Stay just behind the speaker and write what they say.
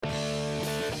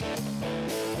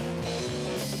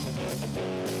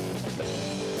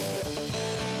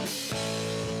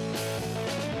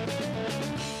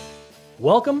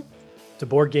Welcome to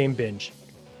Board Game Binge,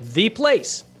 the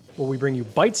place where we bring you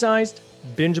bite-sized,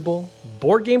 bingeable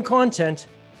board game content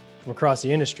from across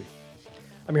the industry.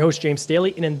 I'm your host, James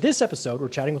Staley, and in this episode, we're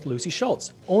chatting with Lucy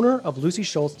Schultz, owner of Lucy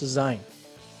Schultz Design.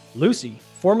 Lucy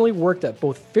formerly worked at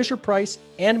both Fisher-Price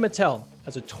and Mattel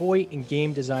as a toy and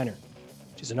game designer.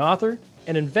 She's an author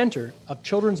and inventor of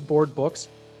children's board books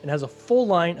and has a full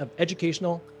line of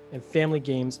educational and family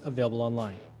games available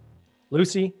online.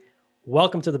 Lucy,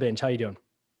 welcome to the binge. How you doing?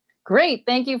 Great.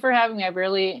 Thank you for having me. I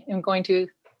really am going to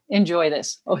enjoy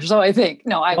this. Oh, so I think.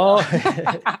 No, I will.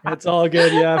 It's all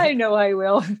good. Yeah. I know I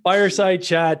will. Fireside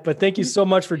chat, but thank you so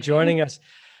much for joining us.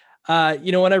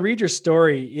 When I read your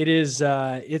story, it is,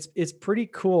 it's pretty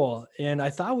cool. And I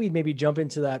thought we'd maybe jump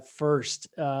into that first.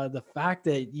 The fact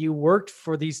that you worked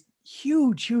for these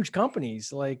huge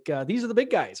companies, like these are the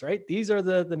big guys, right? These are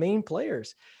the main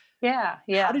players. Yeah.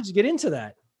 How did you get into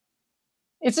that?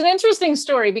 It's an interesting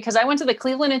story because I went to the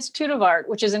Cleveland Institute of Art,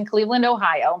 which is in Cleveland,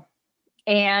 Ohio.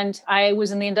 And I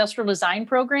was in the industrial design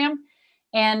program,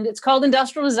 and it's called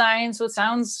industrial design. So it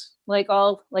sounds like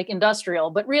all like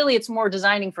industrial, but really it's more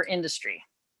designing for industry.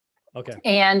 Okay.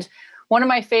 And one of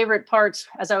my favorite parts,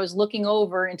 as I was looking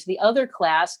over into the other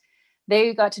class,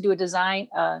 they got to do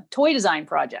a toy design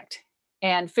project,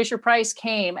 and Fisher-Price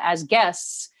came as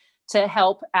guests to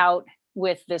help out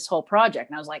with this whole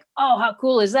project. And I was like, oh, how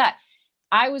cool is that?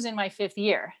 I was in my 5th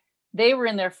year. They were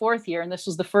in their 4th year, and this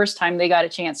was the first time they got a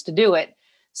chance to do it.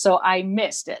 So I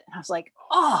missed it. I was like,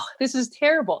 oh, this is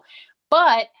terrible.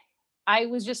 But I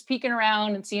was just peeking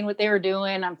around and seeing what they were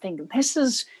doing. I'm thinking, this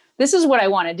is what I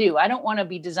want to do. I don't want to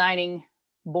be designing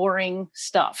boring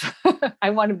stuff. I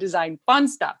want to design fun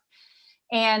stuff.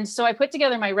 And so I put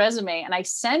together my resume and I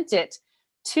sent it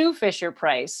to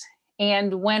Fisher-Price.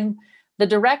 And when the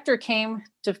director came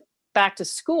back to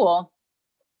school,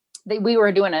 we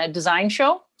were doing a design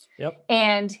show. Yep.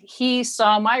 And he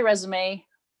saw my resume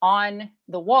on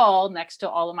the wall next to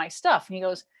all of my stuff. And he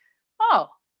goes, oh,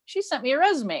 she sent me a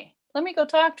resume. Let me go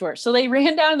talk to her. So they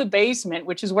ran down to the basement,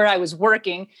 which is where I was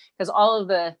working, because all of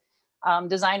the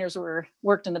designers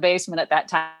worked in the basement at that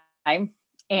time,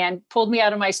 and pulled me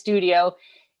out of my studio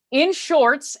in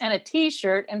shorts and a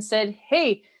t-shirt and said,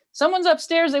 hey, someone's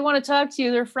upstairs. They want to talk to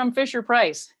you. They're from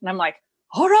Fisher-Price. And I'm like,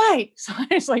 all right. So I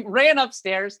just ran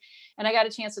upstairs and I got a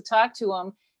chance to talk to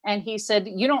him. And he said,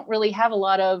 you don't really have a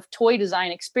lot of toy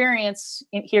design experience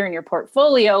here in your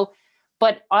portfolio,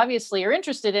 but obviously you're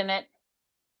interested in it.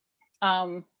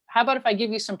 How about if I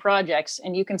give you some projects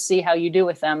and you can see how you do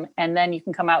with them, and then you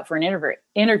can come out for an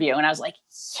interview. And I was like,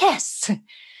 yes.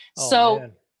 Oh, so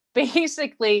man.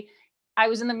 Basically, I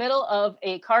was in the middle of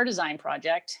a car design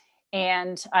project,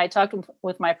 and I talked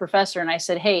with my professor and I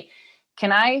said, hey,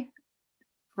 can I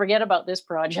forget about this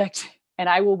project? And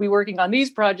I will be working on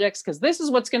these projects because this is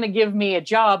what's going to give me a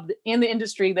job in the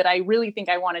industry that I really think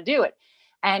I want to do it.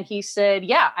 And he said,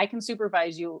 yeah, I can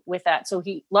supervise you with that. So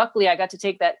luckily I got to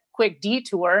take that quick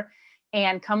detour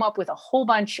and come up with a whole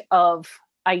bunch of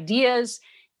ideas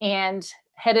and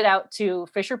headed out to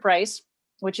Fisher-Price,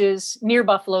 which is near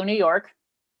Buffalo, New York.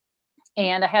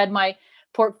 And I had my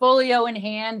portfolio in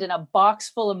hand and a box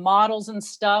full of models and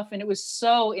stuff. And it was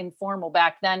so informal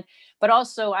back then, but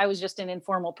also I was just an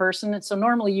informal person. And so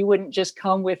normally you wouldn't just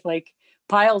come with like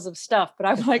piles of stuff, but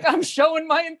I'm like, I'm showing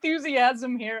my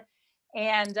enthusiasm here.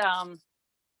 And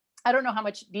I don't know how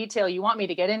much detail you want me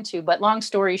to get into, but long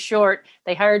story short,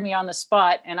 they hired me on the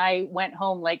spot and I went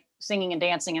home like singing and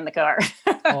dancing in the car.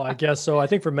 Oh, I guess so. I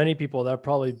think for many people, that'd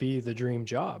probably be the dream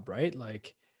job, right?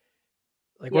 Like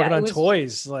working on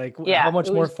toys, how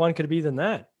much more fun could it be than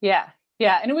that? Yeah.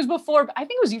 And it was I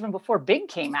think it was even before Big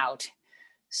came out.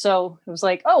 So it was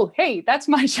like, oh, hey, that's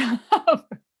my job.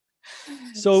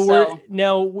 So we're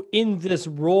now in this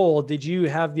role, did you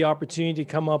have the opportunity to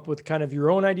come up with kind of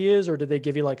your own ideas, or did they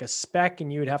give you like a spec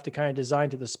and you would have to kind of design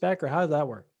to the spec, or how did that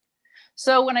work?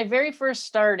 So when I very first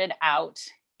started out,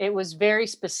 it was very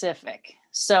specific.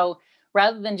 So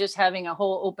rather than just having a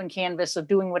whole open canvas of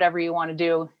doing whatever you want to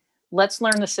do, let's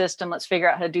learn the system. Let's figure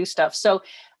out how to do stuff. So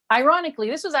ironically,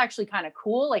 this was actually kind of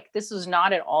cool. Like this was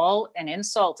not at all an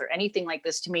insult or anything like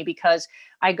this to me, because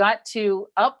I got to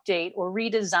update or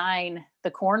redesign the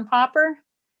corn popper.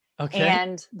 Okay.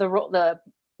 And the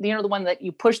one that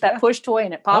you push that push toy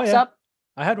and it pops up.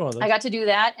 I had one of those. I got to do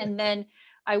that. And then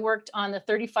I worked on the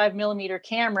 35 millimeter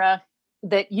camera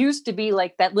that used to be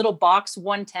like that little box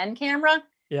 110 camera.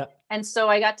 Yeah. And so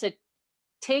I got to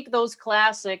take those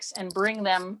classics and bring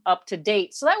them up to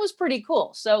date. So that was pretty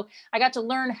cool. So I got to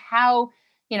learn how,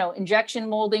 injection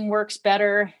molding works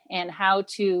better and how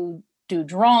to do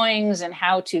drawings and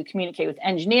how to communicate with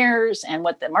engineers and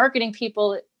what the marketing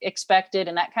people expected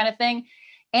and that kind of thing,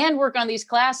 and work on these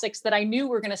classics that I knew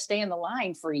were going to stay in the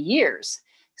line for years.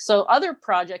 So other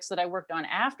projects that I worked on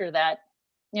after that,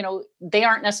 they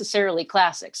aren't necessarily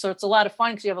classics. So it's a lot of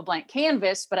fun because you have a blank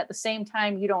canvas, but at the same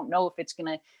time, you don't know if it's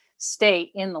going to stay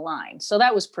in the line. So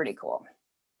that was pretty cool.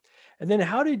 And then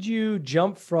how did you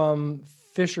jump from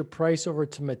Fisher-Price over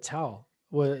to Mattel?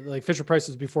 Well, like Fisher-Price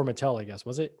was before Mattel, I guess,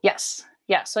 was it? Yes.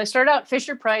 Yeah. So I started out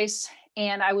Fisher-Price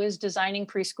and I was designing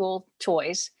preschool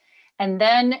toys. And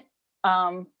then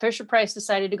Fisher-Price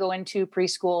decided to go into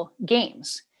preschool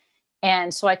games.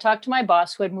 And so I talked to my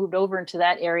boss who had moved over into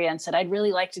that area and said, I'd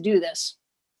really like to do this.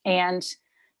 And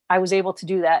I was able to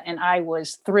do that. And I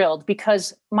was thrilled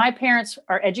because my parents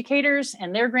are educators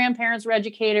and their grandparents were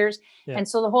educators. Yeah. And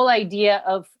so the whole idea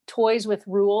of toys with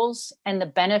rules and the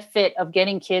benefit of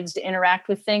getting kids to interact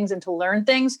with things and to learn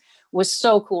things was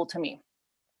so cool to me.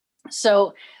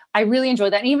 So I really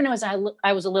enjoyed that. And even as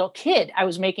I was a little kid, I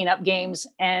was making up games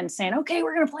and saying, okay,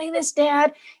 we're going to play this,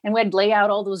 Dad. And we'd lay out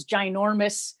all those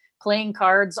ginormous playing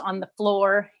cards on the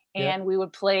floor and we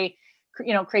would play,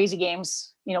 crazy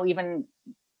games, even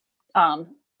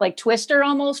like Twister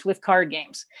almost with card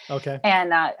games. Okay.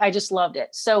 And I just loved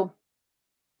it. So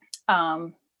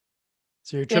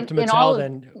your trip to Mattel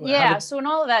then. Yeah. So in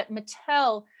all of that,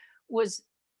 Mattel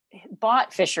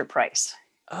bought Fisher-Price.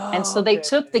 Oh, and so they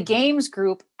took the games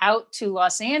group out to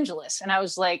Los Angeles. And I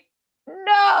was like,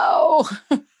 no,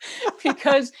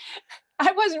 because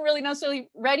I wasn't really necessarily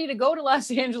ready to go to Los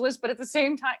Angeles, but at the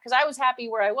same time, because I was happy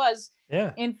where I was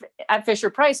at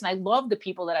Fisher-Price and I loved the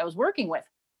people that I was working with.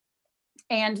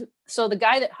 And so the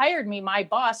guy that hired me, my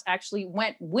boss, actually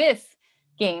went with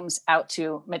games out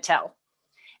to Mattel.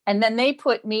 And then they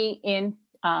put me in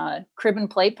Crib and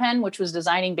Playpen, which was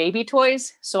designing baby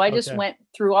toys. So I just went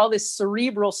through all this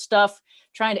cerebral stuff,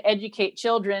 trying to educate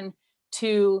children,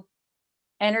 to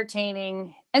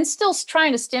entertaining and still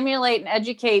trying to stimulate and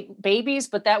educate babies.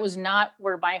 But that was not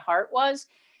where my heart was.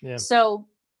 Yeah. So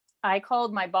I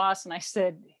called my boss and I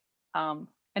said,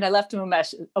 and I left him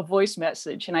a voice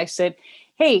message. And I said,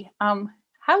 hey,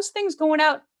 how's things going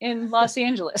out in Los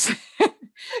Angeles?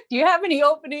 Do you have any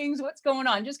openings? What's going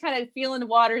on? Just kind of feeling the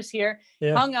waters here.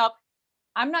 Yeah. Hung up.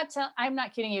 I'm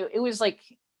not kidding you. It was like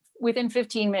within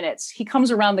 15 minutes, he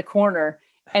comes around the corner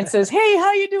and says, hey,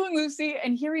 how you doing, Lucy?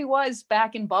 And here he was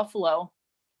back in Buffalo.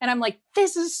 And I'm like,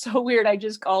 this is so weird. I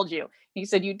just called you. He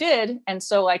said, you did. And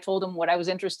so I told him what I was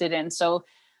interested in. So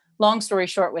long story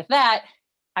short with that,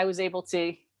 I was able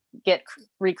to get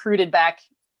recruited back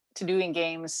to doing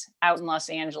games out in Los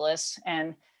Angeles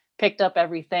and picked up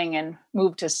everything and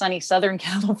moved to sunny Southern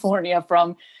California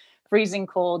from freezing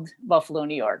cold Buffalo,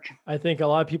 New York. I think a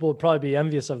lot of people would probably be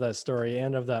envious of that story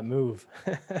and of that move.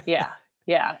 Yeah.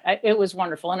 It was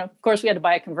wonderful. And of course we had to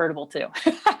buy a convertible too.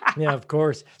 Yeah, of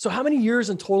course. So how many years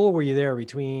in total were you there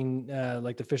between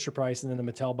like the Fisher-Price and then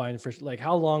the Mattel buying Fisher? Like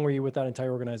how long were you with that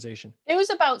entire organization? It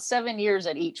was about 7 years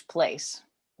at each place.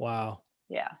 Wow.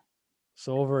 Yeah.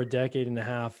 So over a decade and a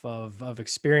half of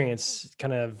experience,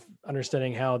 kind of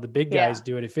understanding how the big guys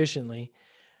do it efficiently.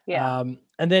 Yeah.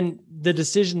 And then the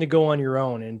decision to go on your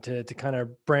own and to kind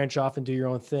of branch off and do your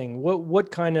own thing. What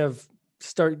kind of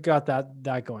got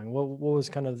that going? What was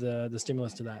kind of the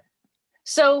stimulus to that?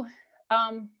 So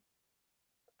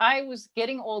I was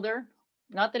getting older.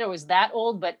 Not that I was that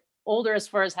old, but older as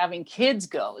far as having kids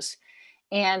goes.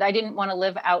 And I didn't want to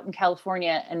live out in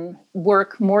California and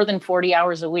work more than 40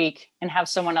 hours a week and have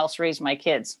someone else raise my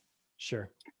kids. Sure.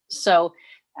 So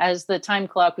as the time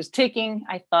clock was ticking,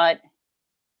 I thought,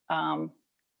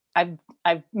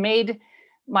 I've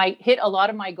hit a lot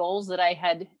of my goals that I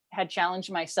had challenged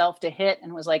myself to hit,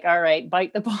 and was like, all right,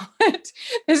 bite the bullet.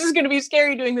 This is going to be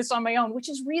scary doing this on my own, which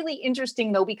is really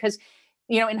interesting though, because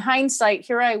in hindsight,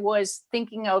 here I was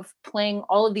thinking of playing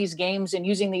all of these games and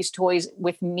using these toys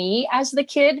with me as the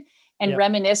kid and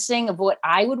reminiscing of what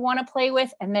I would want to play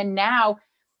with. And then now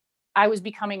I was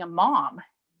becoming a mom.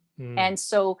 And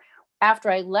so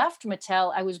after I left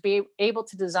Mattel, I was able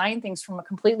to design things from a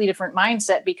completely different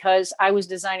mindset because I was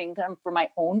designing them for my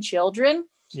own children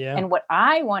and what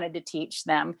I wanted to teach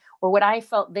them or what I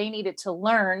felt they needed to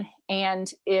learn.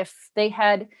 And if they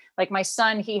had, like my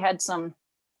son, he had some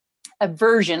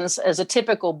aversions as a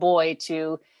typical boy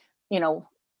to,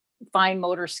 fine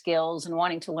motor skills and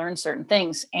wanting to learn certain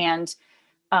things, and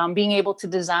being able to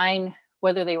design,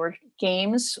 whether they were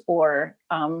games or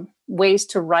ways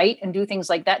to write and do things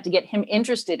like that to get him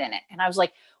interested in it. And I was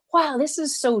like, wow, this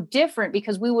is so different,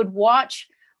 because we would watch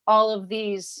all of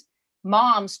these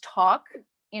moms talk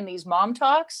in these mom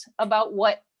talks about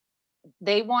what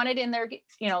they wanted in their,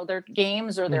 their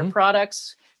games or their Mhm.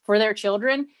 products for their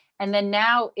children. And then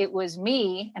now it was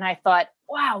me. And I thought,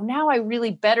 wow, now I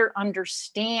really better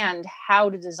understand how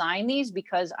to design these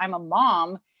because I'm a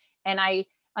mom and I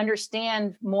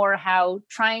understand more how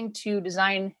trying to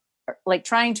design, like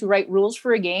trying to write rules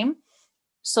for a game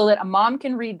so that a mom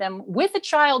can read them with a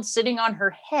child sitting on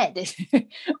her head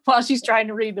while she's trying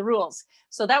to read the rules.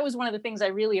 So that was one of the things I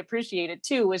really appreciated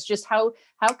too, was just how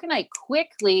can I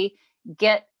quickly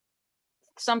get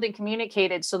something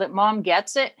communicated so that mom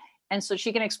gets it and so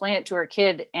she can explain it to her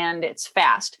kid and it's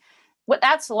fast.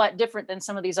 That's a lot different than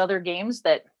some of these other games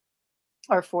that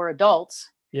are for adults.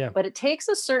 Yeah. But it takes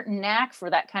a certain knack for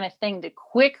that kind of thing to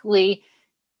quickly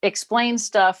explain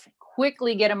stuff,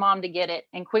 quickly get a mom to get it,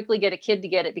 and quickly get a kid to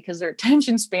get it because their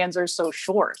attention spans are so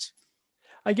short.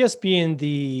 I guess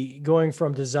going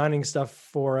from designing stuff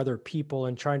for other people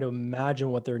and trying to imagine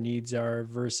what their needs are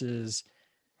versus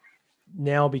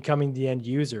now becoming the end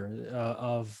user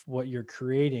of what you're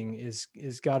creating is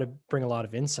got to bring a lot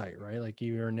of insight, right? Like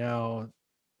you are now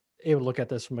able to look at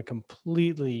this from a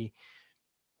completely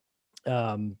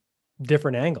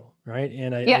different angle, right?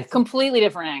 And I completely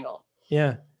different angle.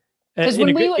 Yeah, because in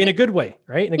a good way,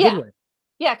 right? In a good way.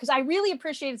 Yeah, because I really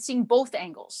appreciated seeing both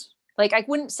angles. Like I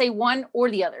wouldn't say one or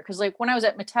the other. Because like when I was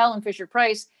at Mattel and Fisher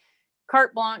Price,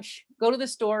 carte blanche, go to the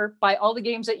store, buy all the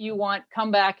games that you want, come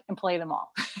back and play them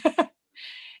all.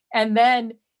 And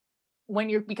then when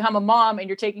you become a mom and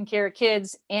you're taking care of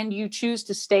kids and you choose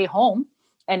to stay home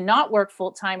and not work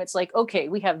full time, it's like, okay,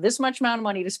 we have this much amount of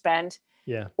money to spend.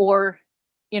 Yeah. Or,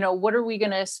 what are we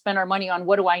going to spend our money on?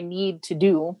 What do I need to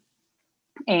do?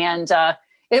 And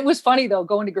it was funny though,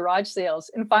 going to garage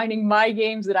sales and finding my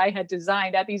games that I had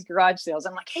designed at these garage sales.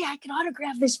 I'm like, hey, I can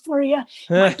autograph this for you.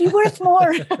 It might be worth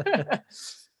more.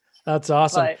 That's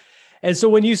awesome. And so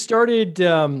when you started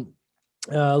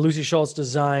Lucy Schultz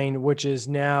Design, which is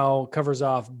now covers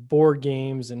off board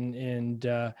games and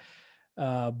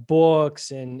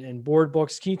books and board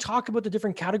books, can you talk about the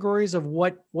different categories of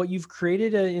what you've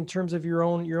created in terms of your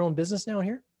own business now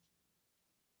here?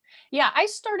 Yeah, I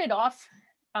started off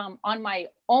on my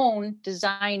own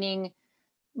designing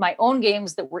my own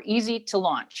games that were easy to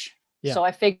launch. Yeah. So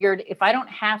I figured if I don't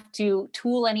have to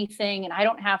tool anything and I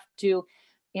don't have to,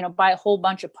 buy a whole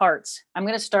bunch of parts, I'm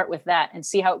going to start with that and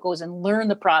see how it goes and learn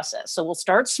the process. So we'll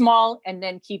start small and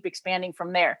then keep expanding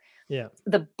from there. Yeah.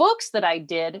 The books that I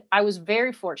did, I was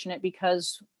very fortunate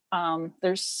because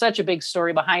there's such a big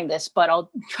story behind this, but I'll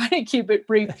try to keep it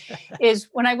brief, is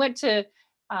when I went to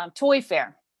Toy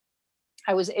Fair,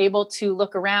 I was able to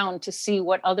look around to see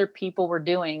what other people were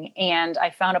doing. And I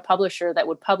found a publisher that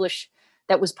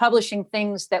was publishing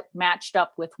things that matched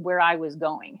up with where I was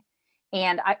going.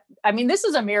 And I mean, this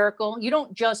is a miracle. You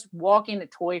don't just walk into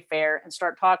Toy Fair and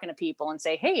start talking to people and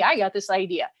say, hey, I got this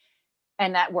idea.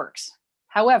 And that works.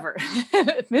 However,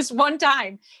 this one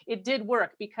time it did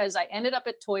work because I ended up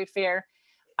at Toy Fair.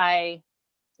 I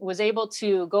was able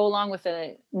to go along with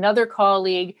another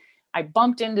colleague. I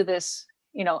bumped into this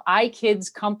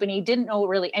iKids company, didn't know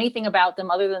really anything about them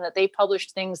other than that they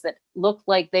published things that looked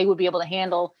like they would be able to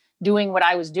handle doing what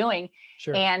I was doing.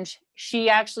 Sure. And she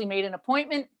actually made an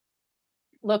appointment,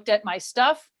 looked at my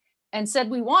stuff and said,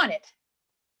 we want it.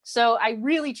 So I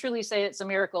really, truly say it's a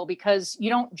miracle because you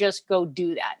don't just go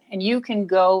do that. And you can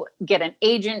go get an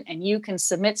agent and you can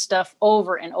submit stuff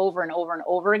over and over and over and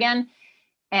over again.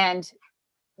 And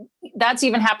that's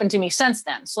even happened to me since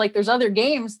then. So like there's other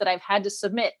games that I've had to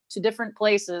submit to different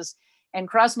places and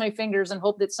cross my fingers and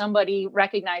hope that somebody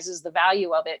recognizes the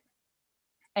value of it.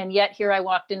 And yet here I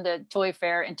walked into Toy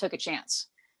Fair and took a chance.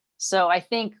 So I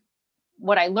think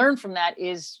what I learned from that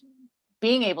is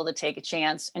being able to take a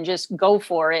chance and just go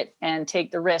for it and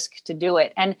take the risk to do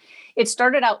it. And it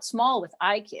started out small with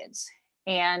iKids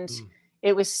and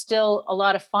it was still a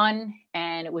lot of fun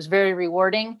and it was very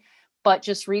rewarding. But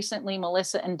just recently,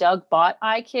 Melissa and Doug bought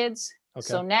iKids. Okay.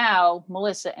 So now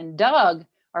Melissa and Doug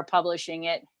are publishing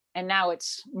it, and now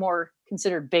it's more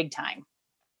considered big time.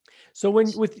 So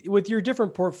when with your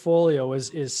different portfolio,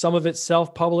 is some of it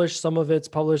self-published, some of it's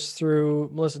published through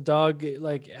Melissa and Doug?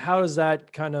 Like, how does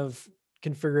that kind of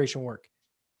configuration work?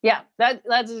 Yeah,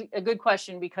 that's a good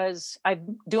question because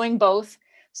I'm doing both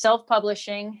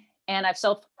self-publishing and I've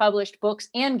self-published books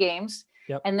and games.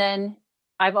 Yep. And then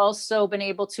I've also been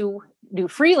able to do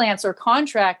freelance or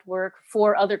contract work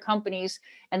for other companies,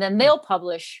 and then they'll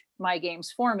publish my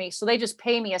games for me. So they just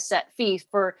pay me a set fee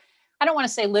for, I don't want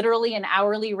to say literally an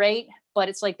hourly rate, but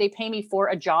it's like they pay me for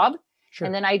a job. Sure.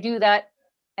 And then I do that.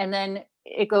 And then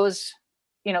it goes,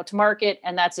 to market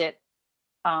and that's it.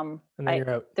 And then you're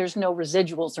out. There's no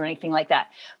residuals or anything like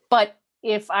that. But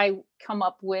if I come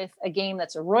up with a game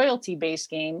that's a royalty-based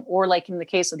game, or like in the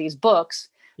case of these books,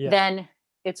 then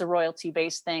it's a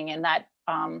royalty-based thing. And that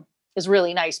is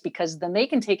really nice, because then they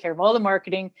can take care of all the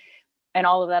marketing and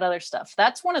all of that other stuff.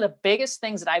 That's one of the biggest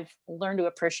things that I've learned to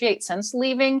appreciate since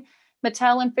leaving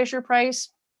Mattel and Fisher-Price,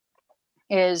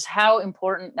 is how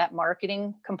important that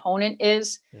marketing component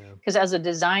is. Because as a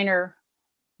designer,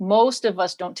 most of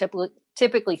us don't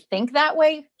typically think that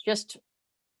way. Just,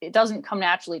 it doesn't come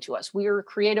naturally to us. We're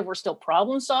creative, we're still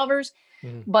problem solvers,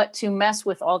 but to mess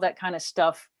with all that kind of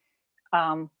stuff,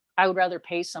 I would rather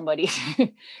pay somebody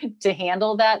to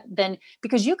handle that than,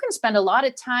 because you can spend a lot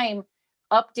of time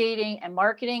updating and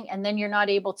marketing, and then you're not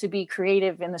able to be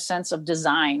creative in the sense of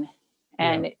design.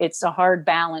 And it's a hard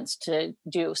balance to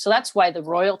do. So that's why the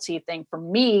royalty thing for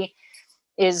me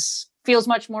feels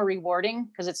much more rewarding,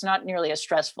 because it's not nearly as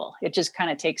stressful. It just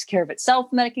kind of takes care of itself,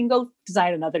 and then I can go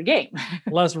design another game.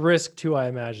 Less risk too, I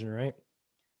imagine, right?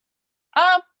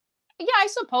 Yeah, I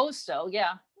suppose so.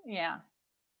 Yeah.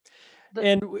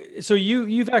 And so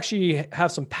you've actually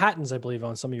have some patents, I believe,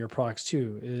 on some of your products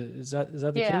too. Is that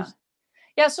the case?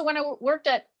 Yeah. So when I worked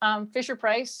at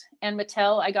Fisher-Price and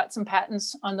Mattel, I got some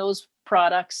patents on those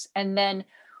products. And then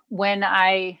when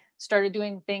I started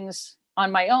doing things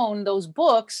on my own, those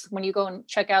books, when you go and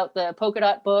check out the polka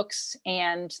dot books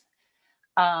and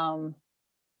the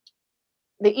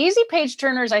easy page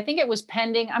turners, I think it was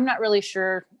pending. I'm not really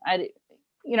sure.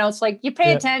 It's like you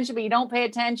pay attention, but you don't pay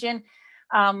attention.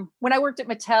 When I worked at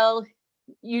Mattel,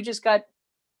 you just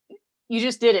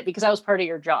did it because I was part of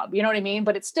your job. You know what I mean?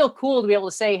 But it's still cool to be able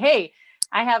to say, hey,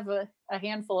 I have a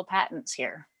handful of patents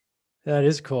here. That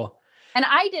is cool. And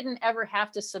I didn't ever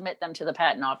have to submit them to the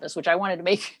patent office, which I wanted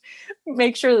to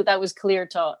make sure that was clear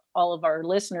to all of our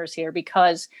listeners here,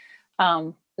 because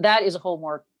that is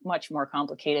a much more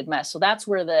complicated mess. So that's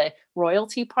where the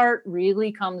royalty part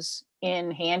really comes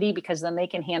in handy, because then they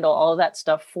can handle all of that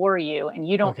stuff for you, and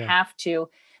you don't have to.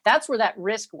 That's where that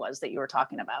risk was that you were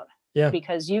talking about. Yeah.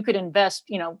 Because you could invest,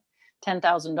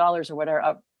 $10,000 or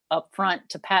whatever up front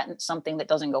to patent something that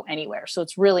doesn't go anywhere. So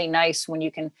it's really nice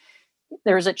when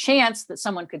there's a chance that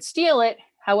someone could steal it.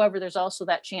 However, there's also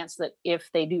that chance that if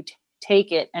they do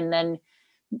take it and then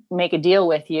make a deal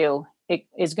with you, it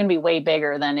is going to be way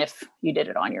bigger than if you did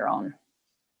it on your own.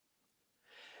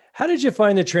 How did you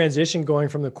find the transition going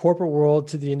from the corporate world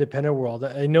to the independent world?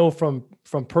 I know from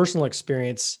personal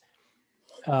experience,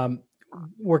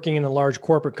 working in a large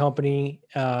corporate company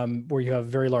where you have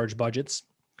very large budgets,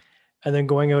 and then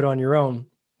going out on your own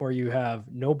where you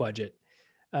have no budget,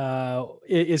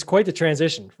 is quite the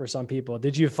transition for some people.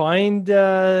 Did you find,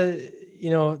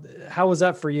 how was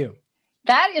that for you?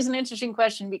 That is an interesting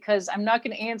question, because I'm not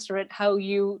going to answer it how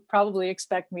you probably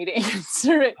expect me to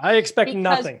answer it. I expect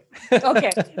nothing.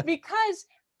 Okay. Because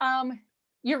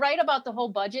you're right about the whole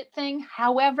budget thing.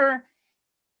 However,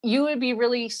 you would be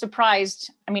really surprised.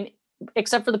 I mean,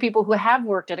 except for the people who have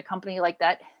worked at a company like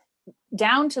that,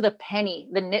 down to the penny,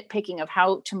 the nitpicking of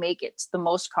how to make it the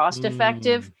most cost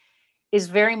effective is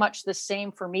very much the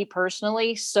same for me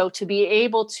personally. So to be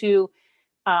able to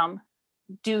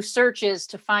do searches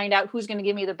to find out who's going to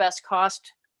give me the best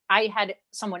cost, I had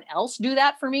someone else do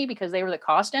that for me because they were the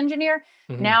cost engineer.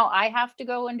 Now I have to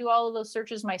go and do all of those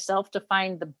searches myself to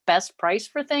find the best price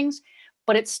for things,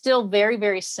 but it's still very,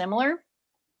 very similar.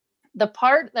 The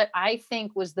part that I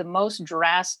think was the most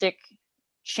drastic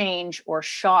change or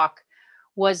shock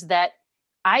was that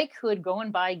I could go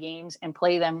and buy games and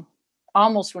play them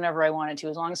almost whenever I wanted to,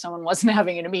 as long as someone wasn't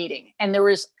having a meeting. And there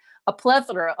was a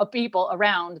plethora of people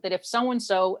around that if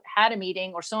so-and-so had a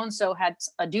meeting or so-and-so had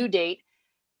a due date,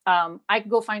 I could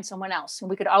go find someone else. And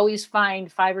we could always find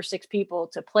 5 or 6 people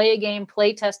to play a game,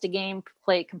 play test a game,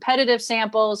 play competitive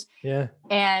samples,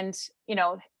 and,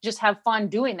 just have fun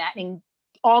doing that, and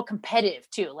all competitive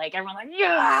too. Like everyone like,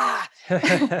 yeah.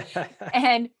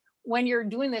 And when you're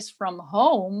doing this from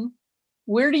home,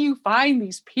 where do you find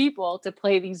these people to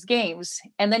play these games?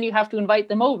 And then you have to invite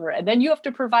them over, and then you have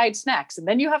to provide snacks, and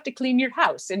then you have to clean your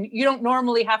house. And you don't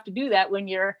normally have to do that when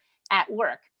you're at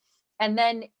work. And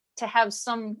then to have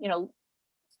some,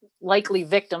 likely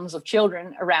victims of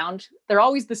children around, they're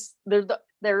always the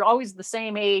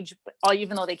same age, but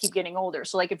even though they keep getting older.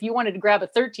 So like if you wanted to grab a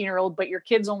 13-year-old, but your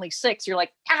kid's only 6, you're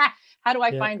like, how do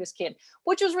I find this kid?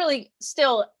 Which was really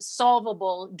still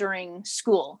solvable during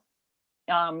school.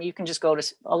 You can just go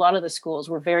to a lot of the schools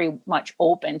were very much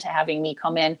open to having me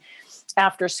come in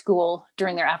after school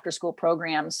during their after school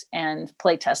programs and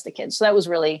play test the kids. So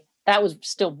that was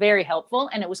still very helpful.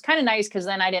 And it was kind of nice because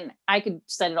then I could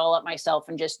set it all up myself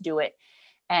and just do it.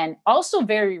 And also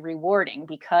very rewarding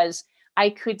because I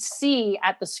could see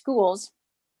at the schools,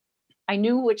 I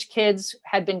knew which kids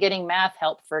had been getting math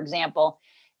help, for example.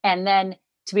 And then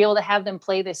to be able to have them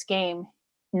play this game,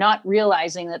 not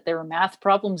realizing that there were math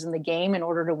problems in the game in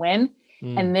order to win.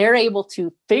 And they're able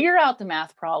to figure out the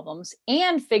math problems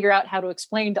and figure out how to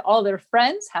explain to all their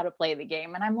friends how to play the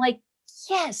game. And I'm like,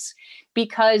 yes,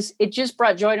 because it just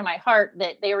brought joy to my heart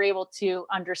that they were able to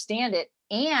understand it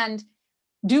and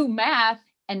do math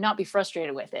and not be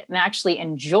frustrated with it and actually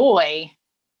enjoy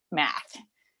math.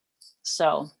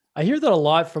 So I hear that a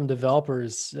lot from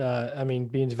developers. I mean,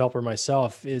 being a developer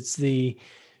myself, it's the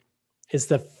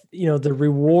the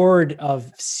reward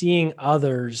of seeing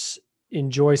others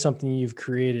enjoy something you've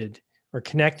created or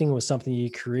connecting with something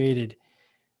you created.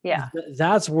 Yeah.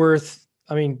 That's worth,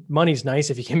 I mean, money's nice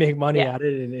if you can make money Yeah. at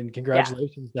it, and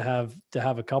congratulations to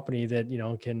have a company that,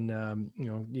 can,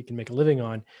 you can make a living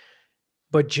on,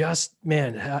 but just,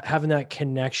 man, having that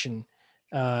connection,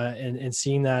 and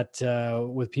seeing that,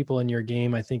 with people in your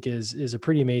game, I think is a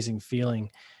pretty amazing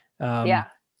feeling. Yeah.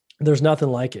 There's nothing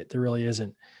like it. There really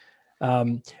isn't.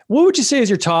 What would you say is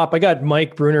your top? I got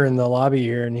Mike Bruner in the lobby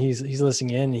here, and he's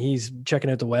listening in. He's checking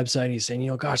out the website. He's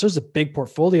saying, gosh, there's a big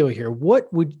portfolio here.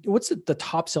 What's the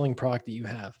top selling product that you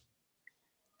have?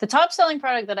 The top selling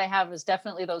product that I have is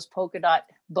definitely those polka dot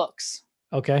books.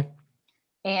 Okay.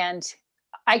 And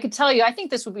I could tell you, I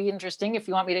think this would be interesting if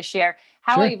you want me to share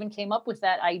how Sure. I even came up with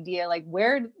that idea. Like,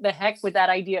 where the heck would that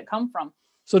idea come from?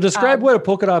 So describe what a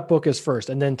polka dot book is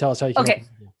first, and then tell us how you came up with it.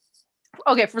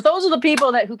 Okay, for those of the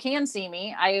people who can see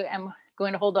me, I am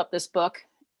going to hold up this book,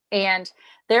 and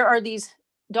there are these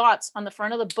dots on the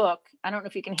front of the book. I don't know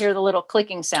if you can hear the little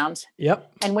clicking sounds.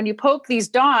 Yep. And when you poke these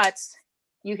dots,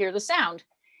 you hear the sound.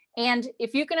 And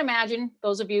if you can imagine,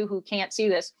 those of you who can't see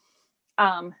this,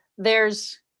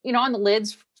 there's, on the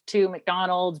lids to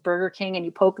McDonald's, Burger King, and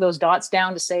you poke those dots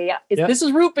down to say, this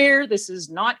is root beer, this is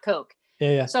not Coke.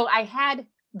 Yeah. So I had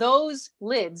those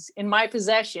lids in my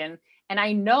possession, and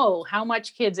I know how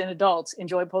much kids and adults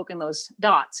enjoy poking those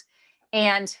dots.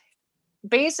 And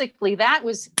basically that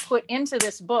was put into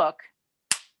this book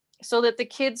so that the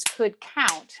kids could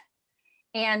count.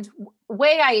 And the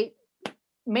way I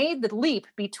made the leap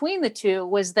between the two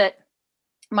was that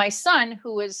my son,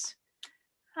 who was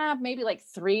maybe like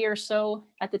 3 or so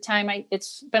at the time,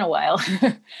 it's been a while,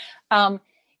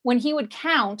 when he would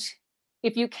count,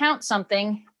 if you count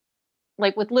something,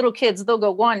 like with little kids, they'll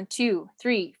go 1, 2,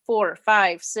 3, 4,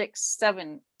 5, 6,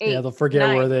 7, 8. Yeah, they'll forget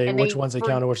 9, which ones they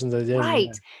counted, which ones they didn't. Right.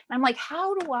 And I'm like,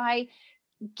 how do I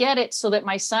get it so that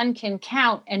my son can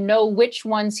count and know which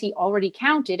ones he already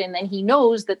counted? And then he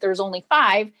knows that there's only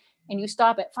 5 and you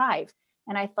stop at 5.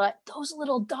 And I thought, those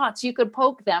little dots, you could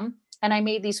poke them. And I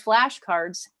made these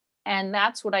flashcards. And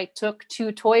that's what I took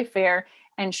to Toy Fair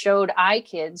and showed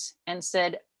iKids and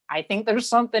said, I think there's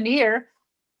something here.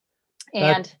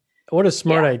 And what a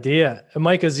smart idea. And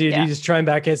Mike, he's just trying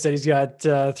back in, said he's got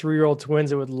 3-year-old twins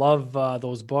that would love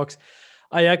those books.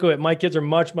 I echo it. My kids are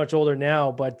much, much older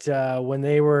now, but when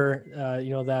they were,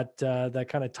 that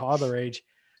kind of toddler age,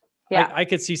 I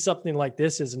could see something like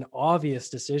this as an obvious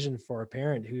decision for a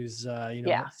parent who's,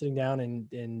 sitting down and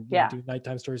do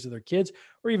nighttime stories with their kids,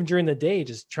 or even during the day,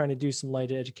 just trying to do some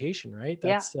light education, right?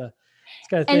 That's the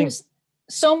kind of thing. And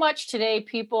so much today,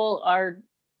 people are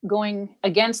going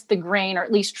against the grain, or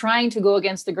at least trying to go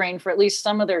against the grain for at least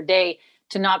some of their day,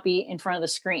 to not be in front of the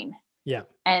screen. Yeah.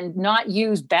 And not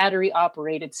use battery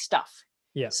operated stuff.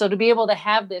 Yeah. So to be able to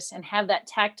have this and have that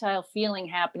tactile feeling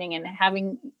happening, and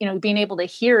having, being able to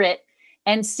hear it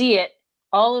and see it,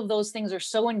 all of those things are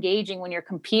so engaging when you're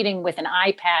competing with an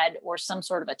iPad or some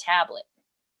sort of a tablet.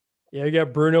 Yeah, you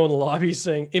got Bruno in the lobby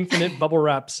saying infinite bubble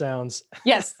wrap sounds.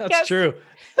 Yes. That's true.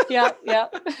 Yeah.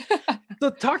 So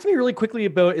talk to me really quickly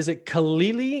about, is it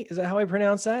Kalele? Is that how I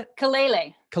pronounce that?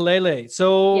 Kalele. Kalele.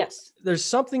 So yes. There's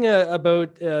something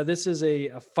about, this is a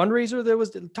fundraiser that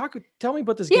was, tell me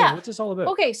about this game. What's this all about?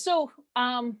 Okay. So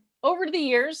over the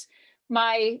years,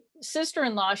 my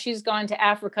sister-in-law, she's gone to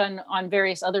Africa and on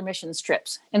various other missions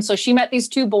trips. And so she met these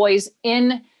 2 boys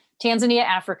in Tanzania,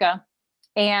 Africa.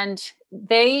 And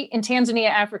in Tanzania,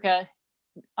 Africa,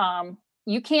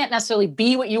 you can't necessarily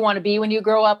be what you want to be when you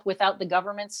grow up without the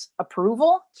government's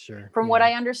approval. Sure. From what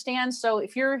I understand. So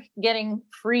if you're getting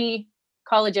free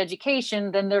college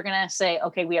education, then they're going to say,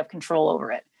 okay, we have control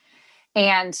over it.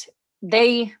 And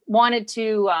they wanted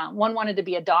to, one wanted to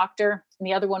be a doctor and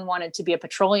the other one wanted to be a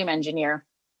petroleum engineer.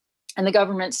 And the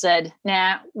government said,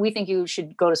 nah, we think you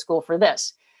should go to school for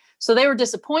this. So they were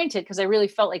disappointed because I really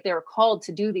felt like they were called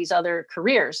to do these other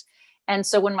careers. And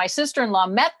so when my sister-in-law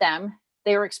met them,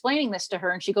 they were explaining this to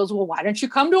her and she goes, well, why don't you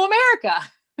come to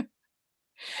America?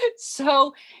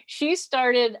 So she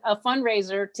started a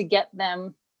fundraiser to get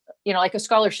them like a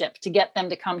scholarship to get them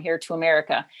to come here to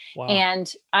America. Wow.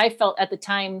 And I felt at the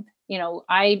time,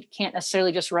 I can't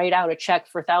necessarily just write out a check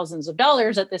for thousands of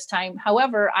dollars at this time.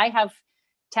 However, I have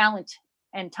talent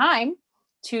and time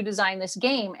to design this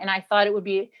game. And I thought it would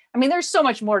be, there's so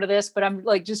much more to this, but I'm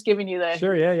like just giving you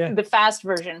the fast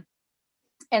version.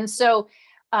 And so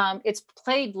it's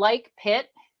played like Pit,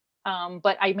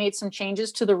 but I made some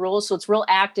changes to the rules. So it's real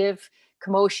active,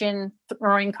 commotion,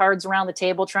 throwing cards around the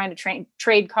table, trying to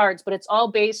trade cards, but it's all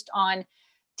based on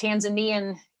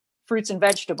Tanzanian fruits and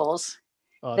vegetables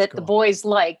that the boys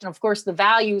liked. And of course, the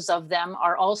values of them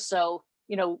are also,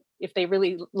 if they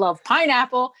really love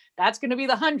pineapple, that's going to be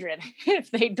the 100.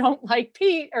 If they don't like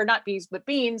not peas, but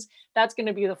beans, that's going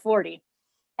to be the 40.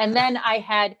 And then I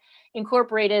had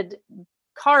incorporated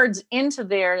cards into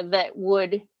there that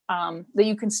would that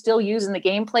you can still use in the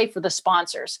gameplay for the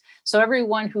sponsors. So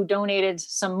everyone who donated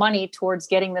some money towards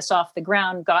getting this off the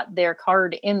ground got their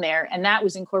card in there, and that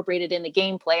was incorporated in the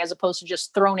gameplay as opposed to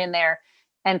just thrown in there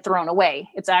and thrown away.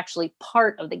 It's actually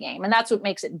part of the game, and that's what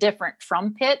makes it different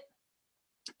from Pit.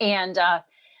 And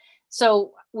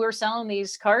so we're selling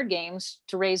these card games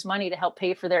to raise money to help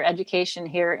pay for their education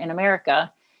here in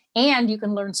America. And you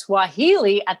can learn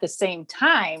Swahili at the same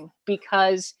time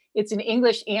because it's in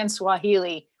English and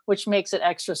Swahili, which makes it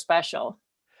extra special.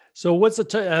 So what's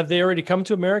have they already come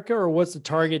to America, or what's the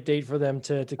target date for them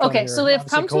to come Okay, here? so they've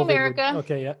come to America,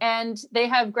 yeah. And they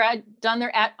have done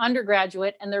their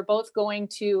undergraduate, and they're both going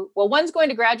to, one's going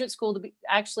to graduate school to be,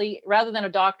 actually, rather than a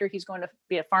doctor, he's going to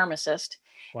be a pharmacist.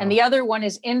 Wow. And the other one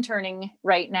is interning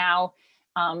right now,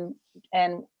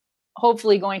 and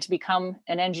hopefully going to become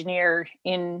an engineer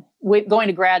going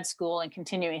to grad school and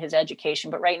continuing his education.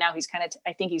 But right now he's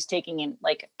I think he's taking in,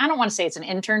 I don't want to say it's an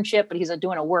internship, but he's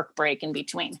doing a work break in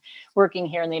between working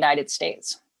here in the United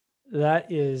States. That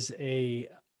is an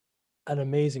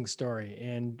amazing story.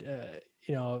 And,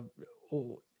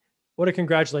 what a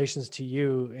congratulations to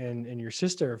you and your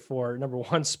sister for, number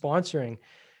one, sponsoring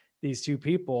these two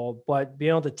people, but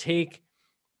being able to take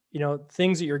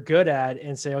things that you're good at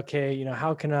and say, okay,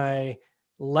 how can I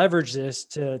leverage this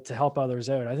to help others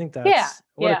out? I think that's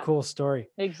a cool story.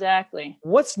 Exactly.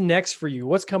 What's next for you?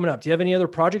 What's coming up? Do you have any other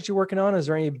projects you're working on? Is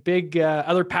there any big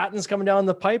other patents coming down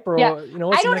the pipe, or what's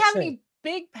I don't have any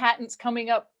big patents coming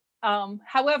up.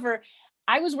 However,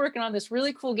 I was working on this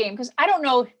really cool game because I don't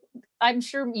know, I'm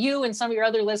sure you and some of your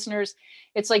other listeners,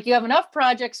 it's like you have enough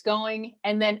projects going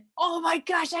and then, oh my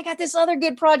gosh, I got this other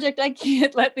good project. I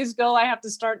can't let this go. I have to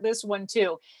start this one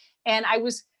too. And I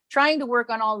was trying to work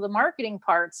on all the marketing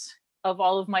parts of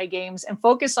all of my games and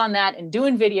focus on that and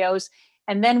doing videos.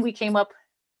 And then I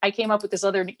came up with this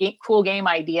other cool game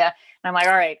idea. And I'm like,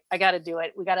 all right, I got to do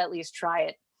it. We got to at least try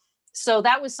it. So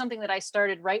that was something that I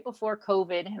started right before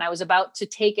COVID, and I was about to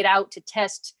take it out to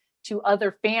test to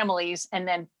other families, and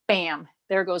then bam,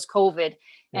 there goes COVID,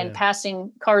 and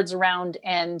passing cards around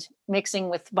and mixing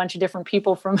with a bunch of different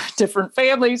people from different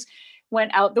families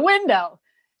went out the window.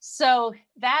 So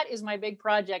that is my big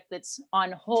project that's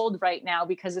on hold right now,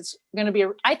 because it's going to be,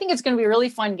 I think it's going to be a really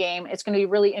fun game. It's going to be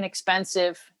really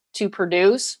inexpensive to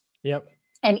produce. Yep.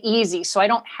 And easy. So I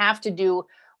don't have to do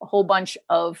a whole bunch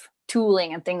of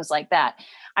tooling and things like that.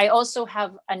 I also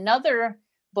have another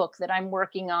book that I'm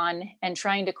working on and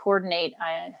trying to coordinate.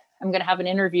 I'm going to have an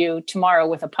interview tomorrow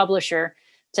with a publisher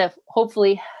to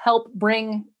hopefully help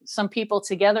bring some people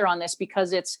together on this,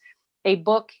 because it's a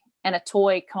book and a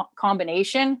toy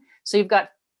combination. So you've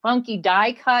got funky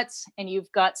die cuts and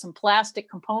you've got some plastic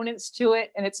components to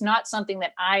it. And it's not something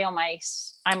that I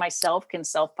myself can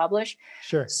self-publish.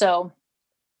 Sure. So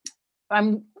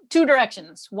I'm two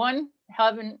directions. One,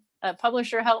 having a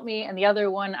publisher help me, and the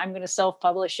other one, I'm going to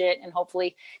self-publish it, and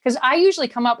hopefully, because I usually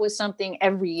come up with something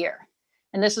every year.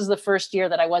 And this is the first year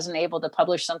that I wasn't able to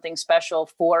publish something special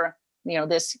for,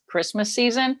 this Christmas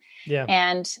season. Yeah.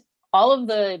 And all of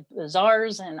the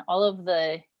bazaars and all of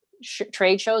the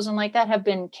trade shows and like that have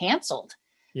been canceled.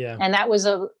 Yeah. And that was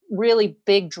a really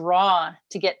big draw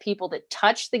to get people to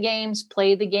touch the games,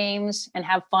 play the games, and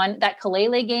have fun. That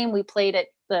Kalele game we played at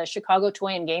the Chicago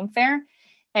Toy and Game Fair,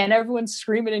 and everyone's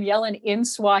screaming and yelling in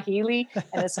Swahili.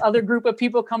 And this other group of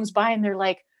people comes by and they're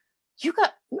like,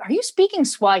 are you speaking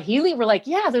Swahili? We're like,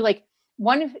 yeah. They're like,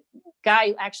 one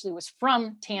guy actually was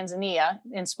from Tanzania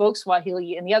and spoke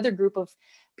Swahili. And the other group of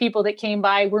people that came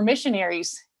by were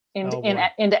missionaries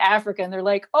into Africa. And they're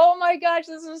like, oh my gosh,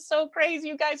 this is so crazy.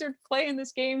 You guys are playing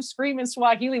this game, screaming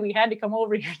Swahili. We had to come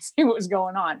over here and see what was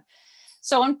going on.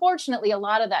 So unfortunately, a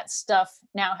lot of that stuff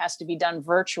now has to be done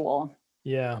virtual.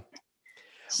 Yeah.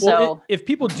 So if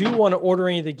people do want to order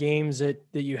any of the games that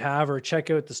you have, or check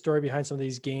out the story behind some of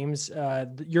these games,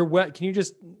 can you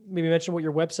just maybe mention what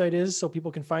your website is so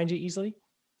people can find you easily?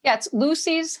 yeah, it's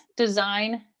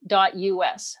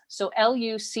lucysdesign.us. So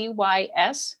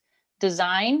LUCYS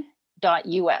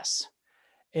design.us.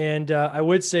 And I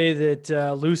would say that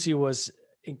Lucy was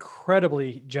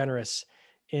incredibly generous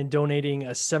in donating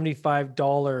a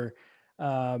 $75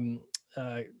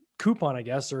 coupon, I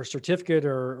guess, or certificate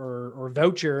or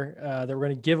voucher that we're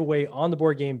going to give away on the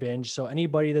Board Game Binge. So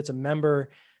anybody that's a member,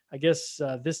 I guess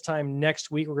this time next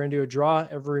week, we're going to do a draw.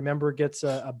 Every member gets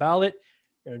a ballot.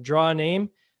 We're going to draw a name.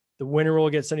 The winner will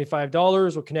get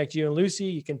 $75. We'll connect you and Lucy.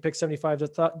 You can pick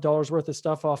 $75 worth of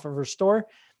stuff off of her store,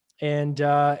 and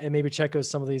maybe check out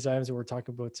some of these items that we're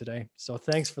talking about today. So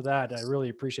thanks for that. I really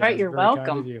appreciate it. All right, you're welcome.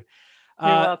 Kind of you. You're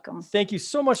welcome. Thank you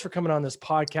so much for coming on this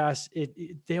podcast.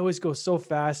 They always go so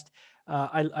fast.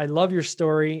 I love your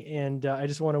story, and I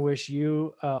just want to wish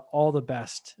you all the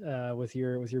best with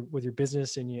your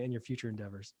business and your future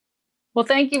endeavors. Well,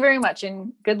 thank you very much,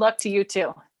 and good luck to you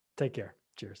too. Take care.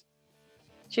 Cheers.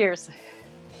 Cheers.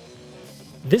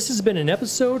 This has been an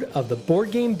episode of the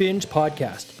Board Game Binge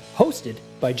podcast, hosted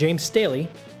by James Staley,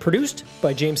 produced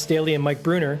by James Staley and Mike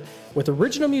Bruner, with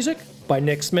original music by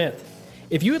Nick Smith.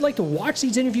 If you would like to watch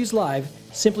these interviews live,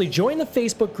 simply join the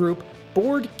Facebook group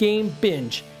Board Game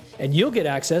Binge, and you'll get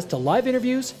access to live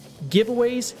interviews,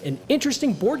 giveaways, and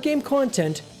interesting board game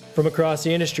content from across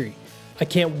the industry. I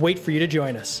can't wait for you to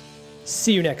join us.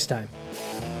 See you next time.